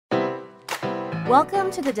Welcome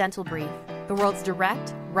to the Dental Brief, the world's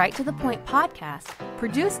direct, right-to-the-point podcast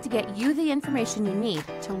produced to get you the information you need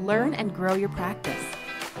to learn and grow your practice.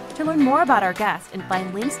 To learn more about our guest and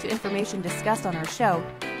find links to information discussed on our show,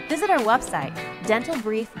 visit our website,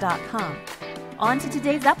 dentalbrief.com. On to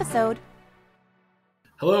today's episode.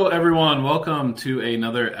 Hello, everyone. Welcome to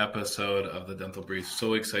another episode of the Dental Brief.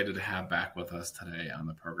 So excited to have back with us today on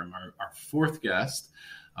the program our fourth guest.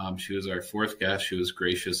 She was our fourth guest. She was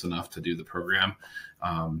gracious enough to do the program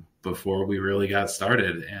before we really got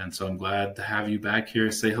started. And so I'm glad to have you back here.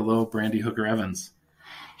 Say hello, Brandi Hooker Evans.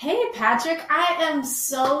 Hey, Patrick. I am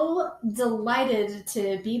so delighted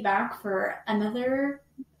to be back for another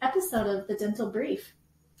episode of the Dental Brief.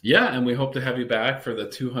 Yeah, and we hope to have you back for the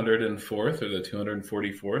 204th or the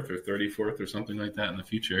 244th or 34th or something like that in the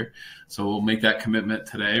future. So we'll make that commitment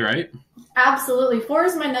today, right? Absolutely. 4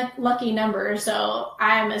 is my lucky number, so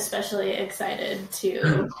I'm especially excited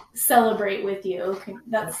to celebrate with you.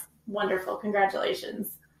 That's wonderful.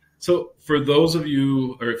 Congratulations. So for those of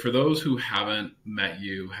you, or for those who haven't met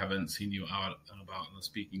you, haven't seen you out and about in the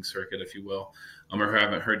speaking circuit, if you will, or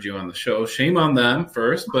haven't heard you on the show, shame on them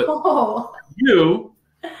first, but you...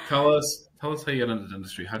 Tell us how you got into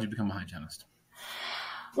dentistry. How did you become a hygienist?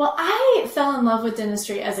 Well, I fell in love with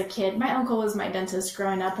dentistry as a kid. My uncle was my dentist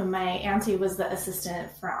growing up, and my auntie was the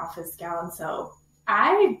assistant front office gal. And so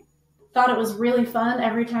I thought it was really fun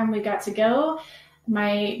every time we got to go.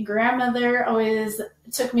 My grandmother always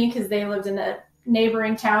took me because they lived in a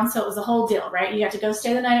neighboring town, so it was a whole deal, right? You got to go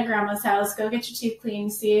stay the night at grandma's house, go get your teeth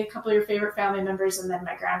cleaned, see a couple of your favorite family members, and then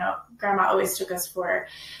my grandma always took us for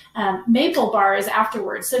maple bars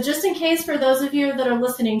afterwards. So just in case, for those of you that are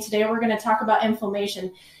listening today, we're going to talk about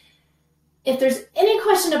inflammation. If there's any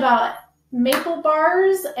question about maple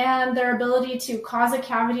bars and their ability to cause a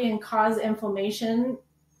cavity and cause inflammation,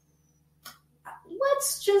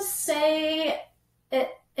 let's just say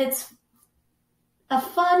it's a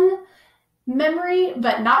fun memory,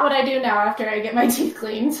 but not what I do now after I get my teeth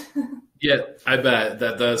cleaned. Yeah, I bet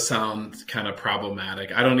that does sound kind of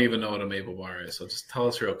problematic. I don't even know what a maple bar is, so just tell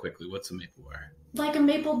us real quickly, what's a maple bar? Like a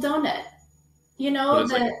maple donut. You know,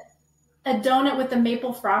 a donut with the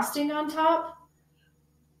maple frosting on top?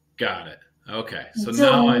 Got it. Okay. So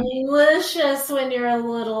delicious when you're a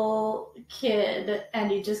little kid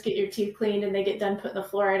and you just get your teeth cleaned and they get done putting the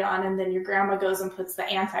fluoride on, and then your grandma goes and puts the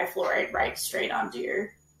anti-fluoride right straight onto your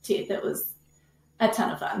teeth. It was a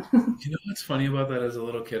ton of fun. You know what's funny about that? As a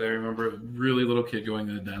little kid, I remember a really little kid going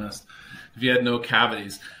to the dentist. If you had no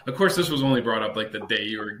cavities, of course, this was only brought up like the day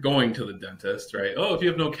you were going to the dentist, right? Oh, if you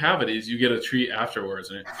have no cavities, you get a treat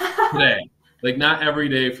afterwards. And today, like not every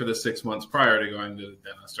day for the 6 months prior to going to the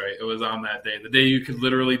dentist, right? It was on that day, the day you could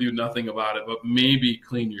literally do nothing about it, but maybe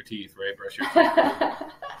clean your teeth, right? Brush your teeth.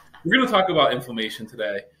 We're going to talk about inflammation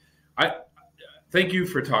today. Thank you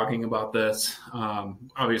for talking about this.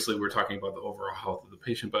 Obviously, we're talking about the overall health of the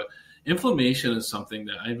patient, but inflammation is something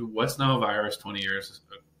that I had West Nile virus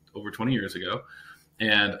over 20 years ago,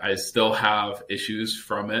 and I still have issues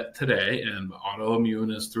from it today, and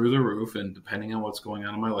autoimmune is through the roof, and depending on what's going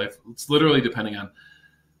on in my life, it's literally depending on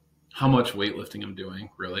how much weightlifting I'm doing,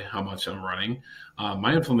 really, how much I'm running.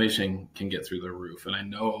 My inflammation can get through the roof, and I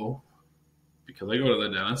know, because I go to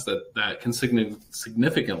the dentist, that can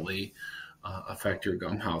significantly affect your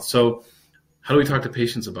gum health. So how do we talk to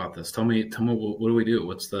patients about this? Tell me what do we do?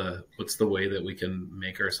 What's the way that we can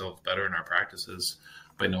make ourselves better in our practices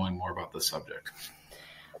by knowing more about this subject?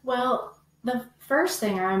 Well, the first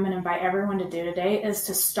thing I'm going to invite everyone to do today is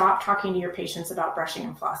to stop talking to your patients about brushing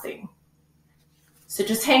and flossing. So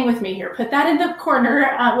just hang with me here. Put that in the corner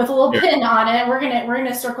with a little pin on it. We're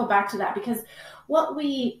gonna circle back to that, because what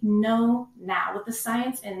we know now with the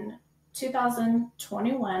science in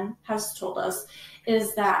 2021 has told us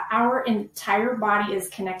is that our entire body is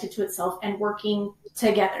connected to itself and working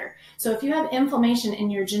together. So if you have inflammation in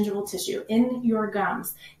your gingival tissue, in your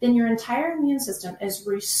gums, then your entire immune system is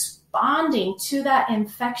responding to that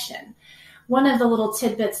infection. One of the little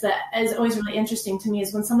tidbits that is always really interesting to me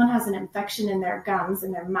is when someone has an infection in their gums,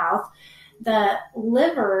 in their mouth, the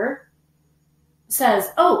liver says,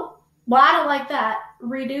 oh, well, I don't like that,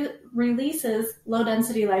 releases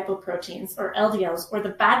low-density lipoproteins, or LDLs, or the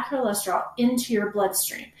bad cholesterol, into your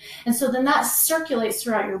bloodstream. And so then that circulates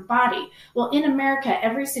throughout your body. Well, in America,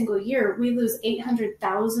 every single year, we lose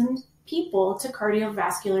 800,000 people to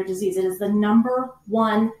cardiovascular disease. It is the number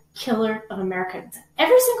one killer of Americans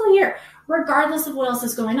every single year, regardless of what else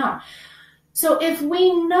is going on. So if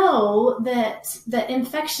we know that the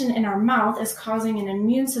infection in our mouth is causing an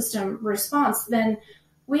immune system response, then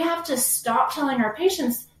we have to stop telling our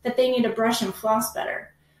patients that they need to brush and floss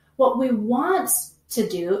better. What we want to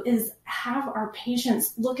do is have our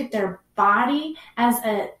patients look at their body as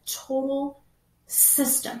a total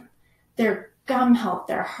system. Their gum health,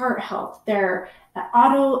 their heart health, their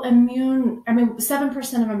autoimmune.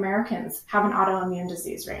 7% of Americans have an autoimmune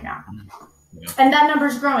disease right now. Yeah. And that number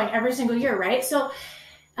is growing every single year, right? So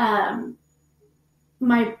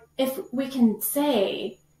if we can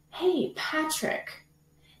say, hey, Patrick,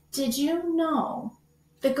 did you know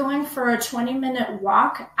that going for a 20-minute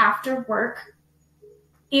walk after work,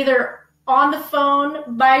 either on the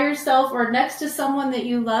phone, by yourself, or next to someone that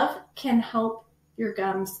you love, can help your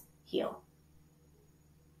gums heal?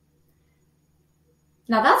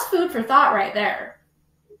 Now that's food for thought right there.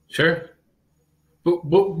 Sure. But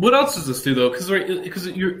what else does this do, though? Because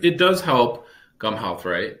it does help gum health,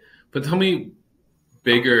 right? But tell me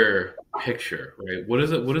bigger picture, right? What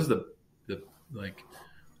is it? What is the like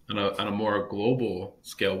on a more global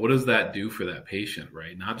scale? What does that do for that patient,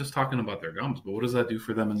 right? Not just talking about their gums, but what does that do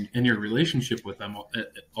for them in your relationship with them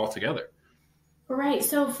altogether? Right.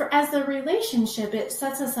 So as the relationship, it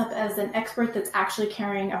sets us up as an expert that's actually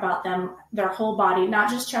caring about them, their whole body, not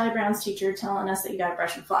just Charlie Brown's teacher telling us that you got to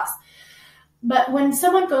brush and floss. But when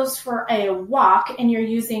someone goes for a walk and you're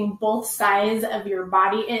using both sides of your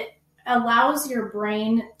body, it allows your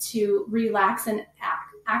brain to relax and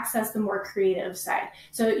access the more creative side.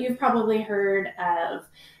 So you've probably heard of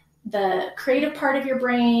the creative part of your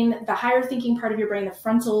brain, the higher thinking part of your brain, the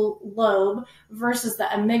frontal lobe, versus the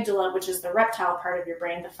amygdala, which is the reptile part of your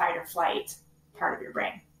brain, the fight or flight part of your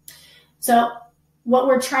brain. So what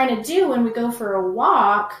we're trying to do when we go for a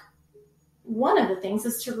walk, one of the things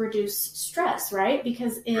is to reduce stress, right?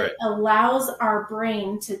 Because it allows our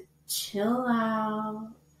brain to chill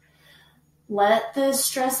out, let the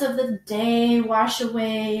stress of the day wash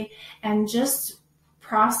away, and just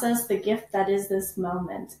process the gift that is this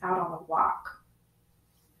moment out on a walk.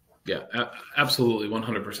 Yeah, absolutely,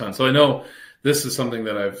 100%. So I know this is something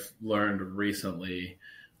that I've learned recently,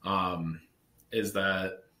 is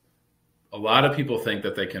that a lot of people think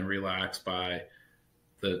that they can relax by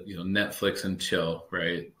Netflix and chill,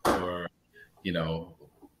 right? Or,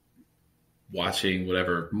 watching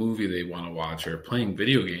whatever movie they want to watch or playing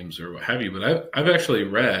video games or what have you. But I've actually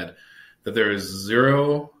read that there is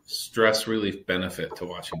zero stress relief benefit to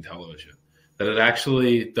watching television, that it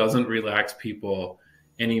actually doesn't relax people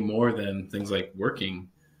any more than things like working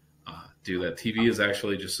do. That TV is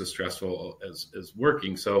actually just as stressful as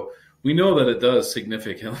working. So we know that it does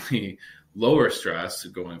significantly lower stress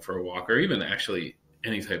going for a walk or even actually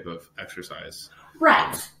any type of exercise.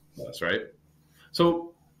 Right. That's right.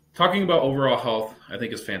 So talking about overall health, I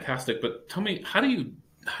think, is fantastic. But tell me, how do you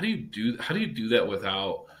do that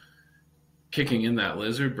without kicking in that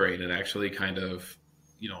lizard brain and actually kind of,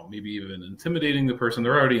 maybe even intimidating the person?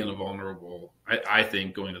 They're already in a vulnerable. I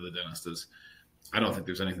think going to the dentist is. I don't think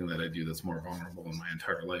there's anything that I do that's more vulnerable in my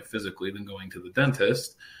entire life physically than going to the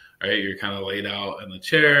dentist. Right? You're kind of laid out in the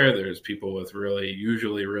chair. There's people with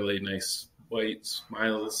usually really nice white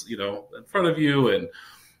smiles, in front of you,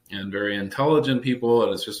 and very intelligent people.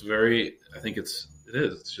 And it's just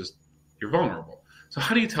it's just, you're vulnerable. So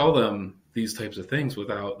how do you tell them these types of things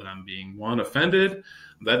without them being, one, offended?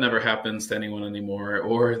 That never happens to anyone anymore.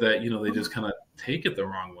 Or that, they just kind of take it the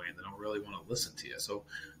wrong way and they don't really want to listen to you. So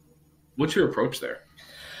what's your approach there?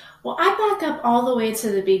 Well, I back up all the way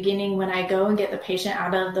to the beginning when I go and get the patient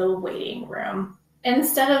out of the waiting room.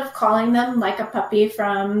 Instead of calling them like a puppy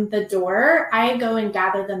from the door, I go and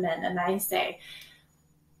gather them in and I say,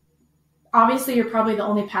 obviously, you're probably the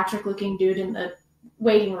only Patrick-looking dude in the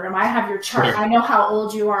waiting room. I have your chart. Sure. I know how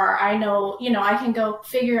old you are. I know, I can go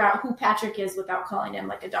figure out who Patrick is without calling him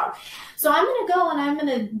like a dog. So I'm going to go and I'm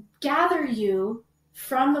going to gather you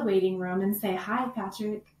from the waiting room and say, hi,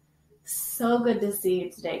 Patrick. So good to see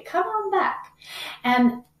you today. Come on back.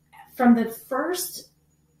 And from the first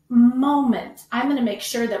moment, I'm going to make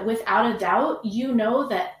sure that without a doubt,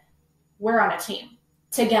 that we're on a team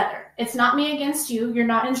together. It's not me against you. You're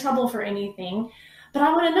not in trouble for anything. But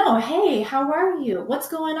I want to know, hey, how are you? What's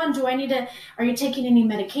going on? Are you taking any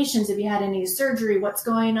medications? Have you had any surgery? What's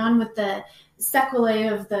going on with the sequelae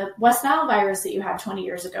of the West Nile virus that you had 20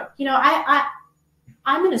 years ago?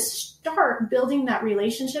 I'm going to start building that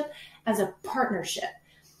relationship as a partnership.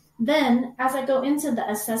 Then as I go into the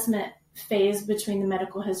assessment phase between the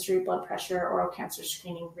medical history, blood pressure, oral cancer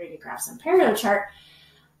screening, radiographs, and perio chart,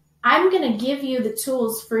 I'm going to give you the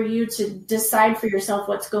tools for you to decide for yourself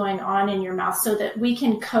what's going on in your mouth so that we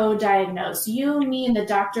can co-diagnose. You, me, and the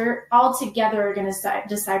doctor all together are going to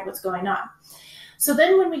decide what's going on. So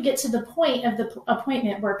then when we get to the point of the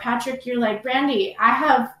appointment where, Patrick, you're like, Brandi, I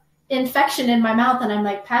have infection in my mouth. And I'm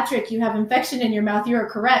like, Patrick, you have infection in your mouth. You are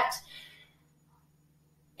correct.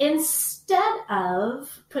 instead of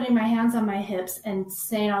putting my hands on my hips and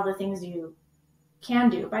saying all the things you can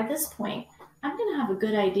do, by this point, I'm going to have a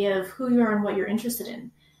good idea of who you are and what you're interested in.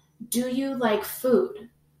 Do you like food?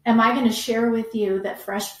 Am I going to share with you that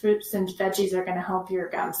fresh fruits and veggies are going to help your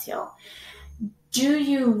gums heal? Do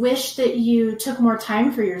you wish that you took more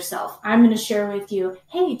time for yourself? I'm going to share with you,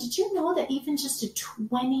 hey, did you know that even just a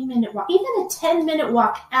 20-minute walk, even a 10-minute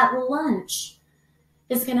walk at lunch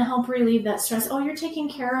is going to help relieve that stress? Oh, you're taking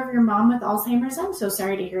care of your mom with Alzheimer's? I'm so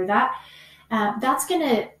sorry to hear that.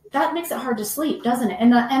 That makes it hard to sleep, doesn't it?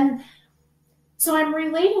 And so I'm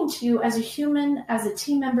relating to you as a human, as a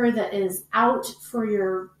team member that is out for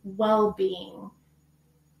your well-being.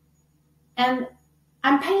 And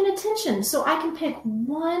I'm paying attention so I can pick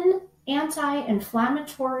one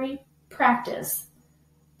anti-inflammatory practice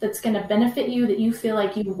that's going to benefit you, that you feel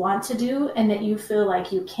like you want to do and that you feel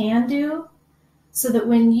like you can do, so that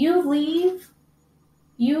when you leave,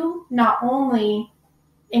 you not only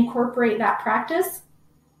incorporate that practice,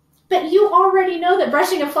 but you already know that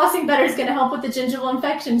brushing and flossing better is going to help with the gingival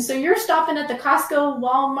infection. So you're stopping at the Costco,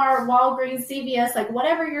 Walmart, Walgreens, CVS, like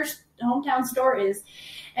whatever your hometown store is,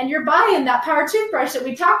 and you're buying that power toothbrush that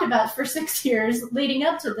we talked about for 6 years leading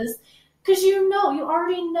up to this, because you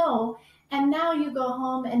already know. And now you go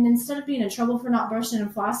home, and instead of being in trouble for not brushing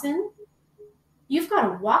and flossing, you've got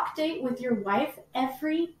a walk date with your wife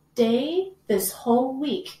every day this whole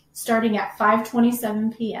week, starting at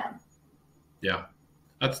 5:27 p.m. Yeah,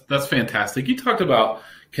 that's fantastic. You talked about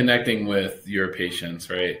connecting with your patients,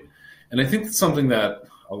 right? And I think that's something that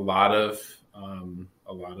a lot of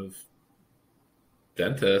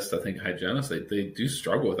dentists, I think hygienists, they do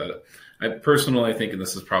struggle with that. I personally think, and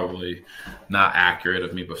this is probably not accurate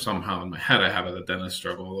of me, but somehow in my head I have it, that dentists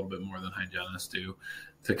struggle a little bit more than hygienists do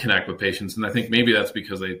to connect with patients. And I think maybe that's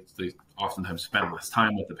because they oftentimes spend less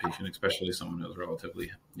time with the patient, especially someone who has relatively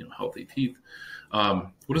healthy teeth.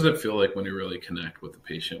 What does it feel like when you really connect with the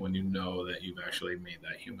patient, when you know that you've actually made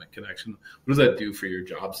that human connection? What does that do for your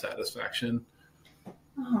job satisfaction?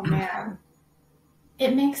 Oh, man.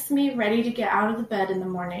 It makes me ready to get out of the bed in the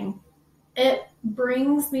morning. It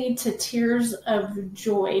brings me to tears of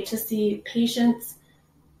joy to see patients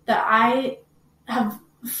that I have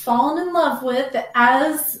fallen in love with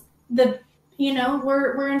as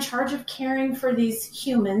we're in charge of caring for these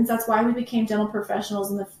humans. That's why we became dental professionals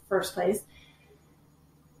in the first place.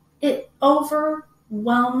 It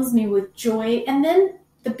overwhelms me with joy. And then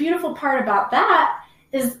the beautiful part about that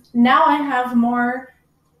is now I have more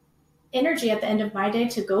energy at the end of my day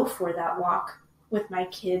to go for that walk with my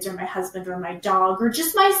kids or my husband or my dog or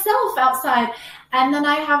just myself outside. And then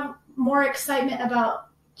I have more excitement about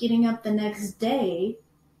getting up the next day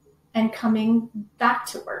and coming back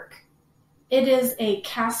to work. It is a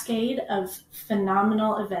cascade of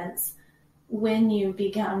phenomenal events when you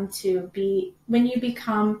become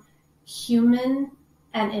human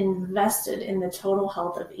and invested in the total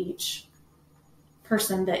health of each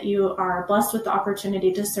person that you are blessed with the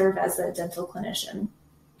opportunity to serve as a dental clinician.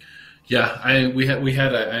 Yeah, I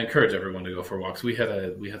encourage everyone to go for walks. We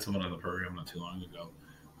had someone on the program not too long ago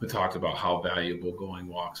who talked about how valuable going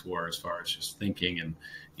walks were as far as just thinking and,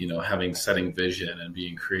 setting vision and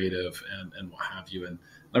being creative and what have you. And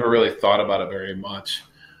never really thought about it very much.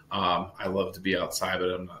 I love to be outside, but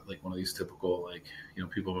I'm not like one of these typical,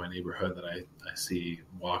 people in my neighborhood that I see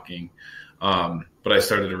walking. But I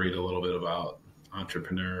started to read a little bit about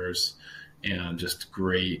entrepreneurs and just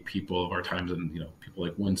great people of our times, and people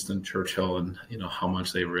like Winston Churchill, and how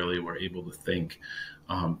much they really were able to think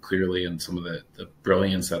clearly, and some of the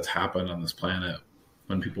brilliance that's happened on this planet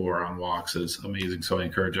when people were on walks is amazing. So I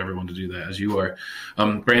encourage everyone to do that as you are.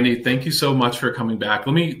 Brandi, thank you so much for coming back.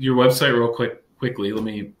 Your website real quickly. Let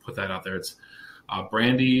me put that out there. It's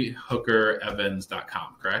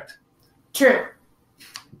BrandiHookerEvans.com, correct? True.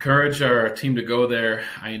 Encourage our team to go there.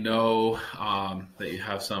 I know that you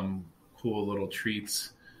have some cool little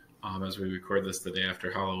treats as we record this the day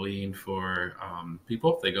after Halloween for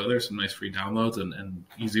people. If they go there, some nice free downloads and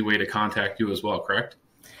easy way to contact you as well, correct?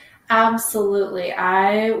 Absolutely.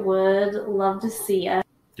 I would love to see you.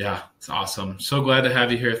 Yeah, it's awesome. So glad to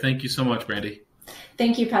have you here. Thank you so much, Brandi.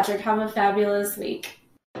 Thank you, Patrick. Have a fabulous week.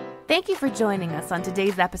 Thank you for joining us on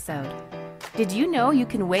today's episode. Did you know you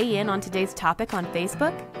can weigh in on today's topic on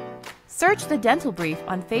Facebook? Search The Dental Brief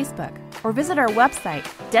on Facebook or visit our website,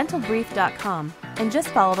 dentalbrief.com, and just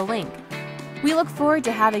follow the link. We look forward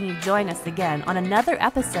to having you join us again on another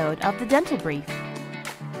episode of The Dental Brief.